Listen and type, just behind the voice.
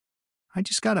I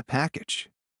just got a package.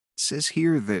 It says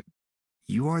here that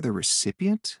you are the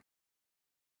recipient?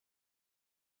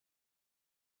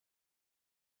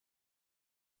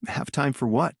 Have time for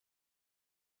what?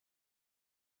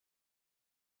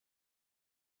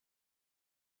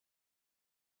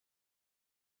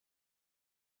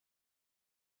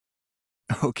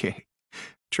 Okay,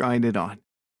 trying it on.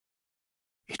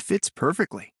 It fits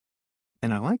perfectly,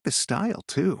 and I like the style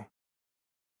too.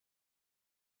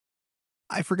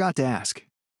 I forgot to ask,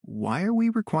 why are we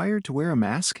required to wear a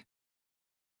mask?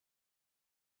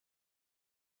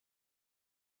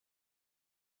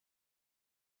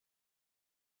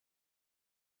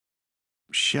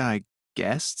 Shy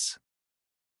guests?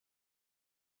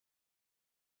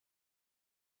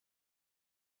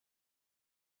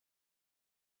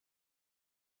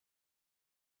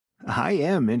 I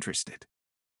am interested.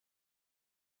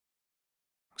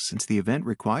 Since the event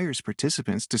requires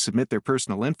participants to submit their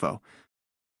personal info,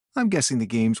 I'm guessing the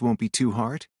games won't be too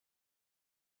hard.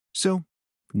 So,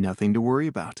 nothing to worry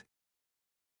about.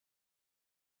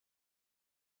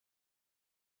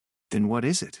 Then what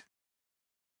is it?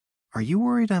 Are you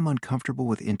worried I'm uncomfortable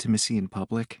with intimacy in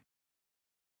public?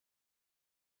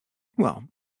 Well,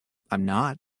 I'm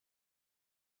not.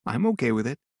 I'm okay with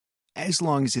it, as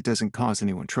long as it doesn't cause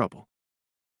anyone trouble.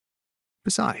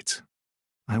 Besides,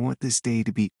 I want this day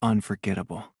to be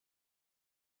unforgettable.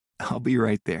 I'll be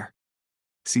right there.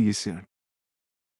 See you soon.